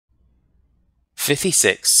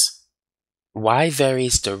56. Y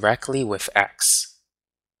varies directly with x.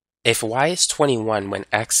 If y is 21 when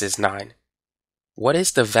x is 9, what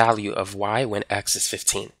is the value of y when x is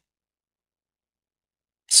 15?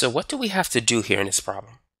 So what do we have to do here in this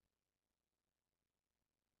problem?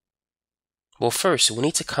 Well, first, we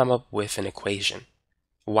need to come up with an equation.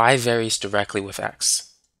 Y varies directly with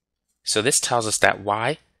x. So this tells us that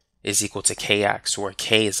y is equal to kx, where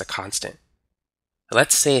k is a constant.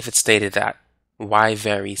 Let's say if it's stated that y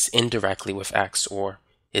varies indirectly with x, or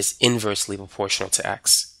is inversely proportional to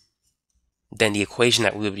x, then the equation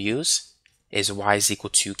that we would use is y is equal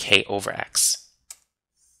to k over x.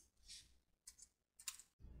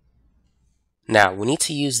 Now, we need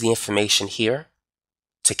to use the information here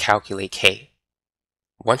to calculate k.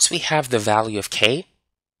 Once we have the value of k,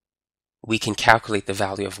 we can calculate the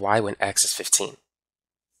value of y when x is 15.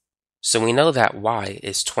 So we know that y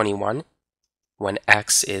is 21 when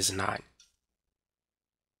x is 9.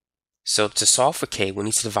 So to solve for k, we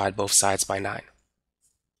need to divide both sides by 9.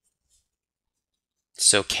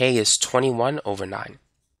 So k is 21 over 9.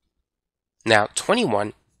 Now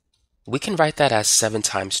 21, we can write that as 7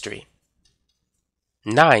 times 3.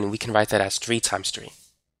 9, we can write that as 3 times 3.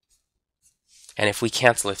 And if we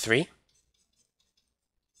cancel a 3,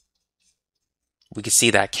 we can see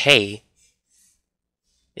that k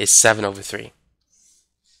is 7 over 3.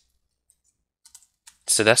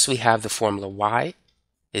 So thus we have the formula y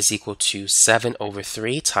is equal to 7 over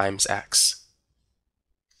 3 times x.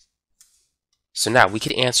 So now we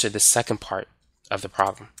could answer the second part of the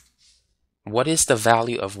problem. What is the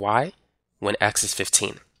value of y when x is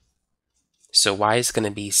 15? So y is going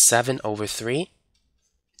to be 7 over 3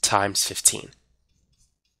 times 15.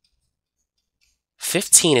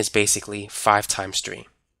 15 is basically 5 times 3.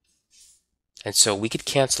 And so we could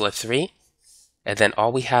cancel a 3, and then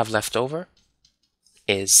all we have left over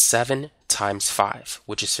is 7 times 5,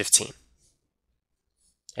 which is 15.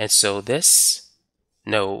 And so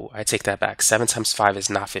I take that back. 7 times 5 is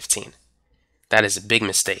not 15. That is a big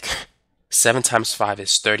mistake. 7 times 5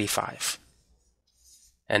 is 35.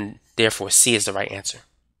 And therefore, C is the right answer.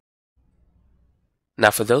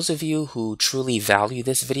 Now, for those of you who truly value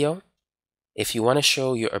this video, if you want to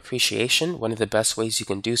show your appreciation, one of the best ways you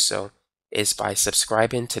can do so is by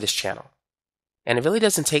subscribing to this channel. And it really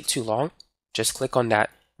doesn't take too long. Just click on that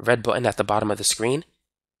red button at the bottom of the screen,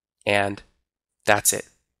 and that's it.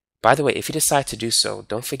 By the way, if you decide to do so,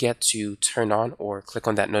 don't forget to turn on or click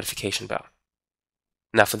on that notification bell.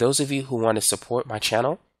 Now, for those of you who want to support my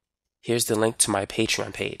channel, here's the link to my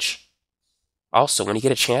Patreon page. Also, when you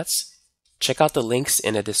get a chance, check out the links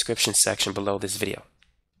in the description section below this video,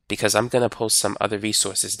 because I'm going to post some other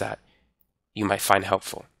resources that you might find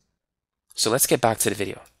helpful. So let's get back to the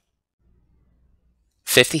video.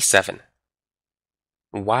 57.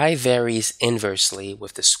 Y varies inversely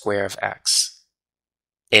with the square of x.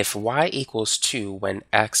 If y equals 2 when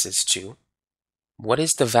x is 2, what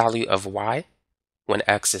is the value of y when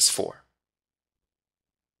x is 4?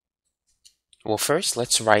 Well, first,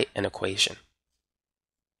 let's write an equation.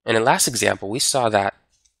 In the last example, we saw that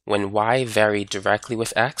when y varied directly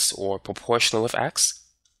with x, or proportional with x,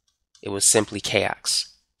 it was simply kx.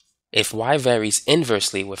 If y varies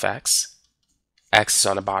inversely with x, x is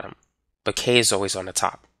on the bottom, but k is always on the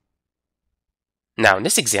top. Now, in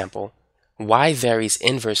this example, y varies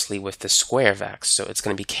inversely with the square of x, so it's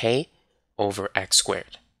going to be k over x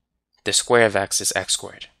squared. The square of x is x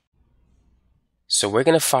squared. So we're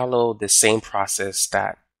going to follow the same process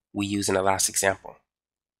that we used in the last example.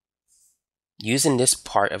 Using this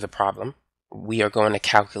part of the problem, we are going to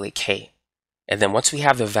calculate k. And then once we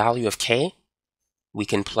have the value of k, we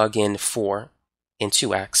can plug in 4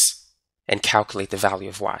 into x and calculate the value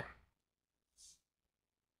of y.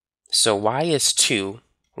 So y is 2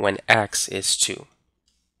 when x is 2.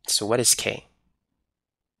 So what is k?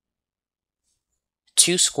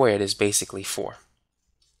 2 squared is basically 4.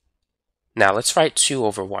 Now let's write 2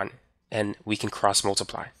 over 1, and we can cross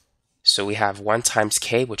multiply. So we have 1 times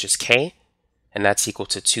k, which is k, and that's equal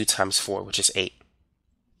to 2 times 4, which is 8.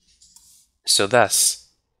 So thus,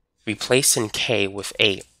 replacing k with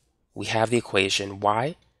 8, we have the equation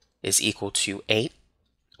y is equal to 8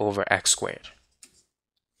 over x squared.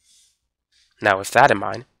 Now with that in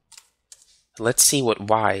mind, let's see what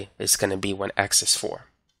y is going to be when x is 4.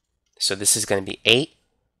 So this is going to be 8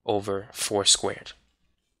 over 4 squared.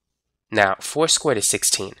 Now 4 squared is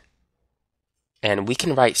 16. And we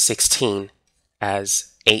can write 16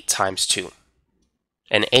 as 8 times 2.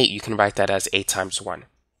 And 8, you can write that as 8 times 1.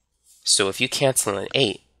 So if you cancel an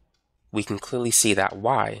 8, we can clearly see that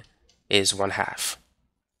y is 1/2.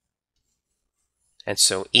 And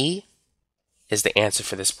so E is the answer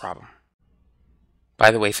for this problem. By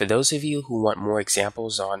the way, for those of you who want more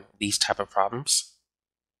examples on these type of problems,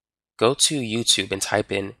 go to YouTube and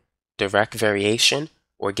type in direct variation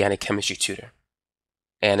organic chemistry tutor,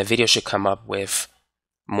 and a video should come up with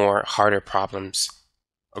more harder problems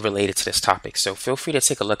related to this topic. So feel free to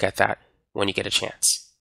take a look at that when you get a chance.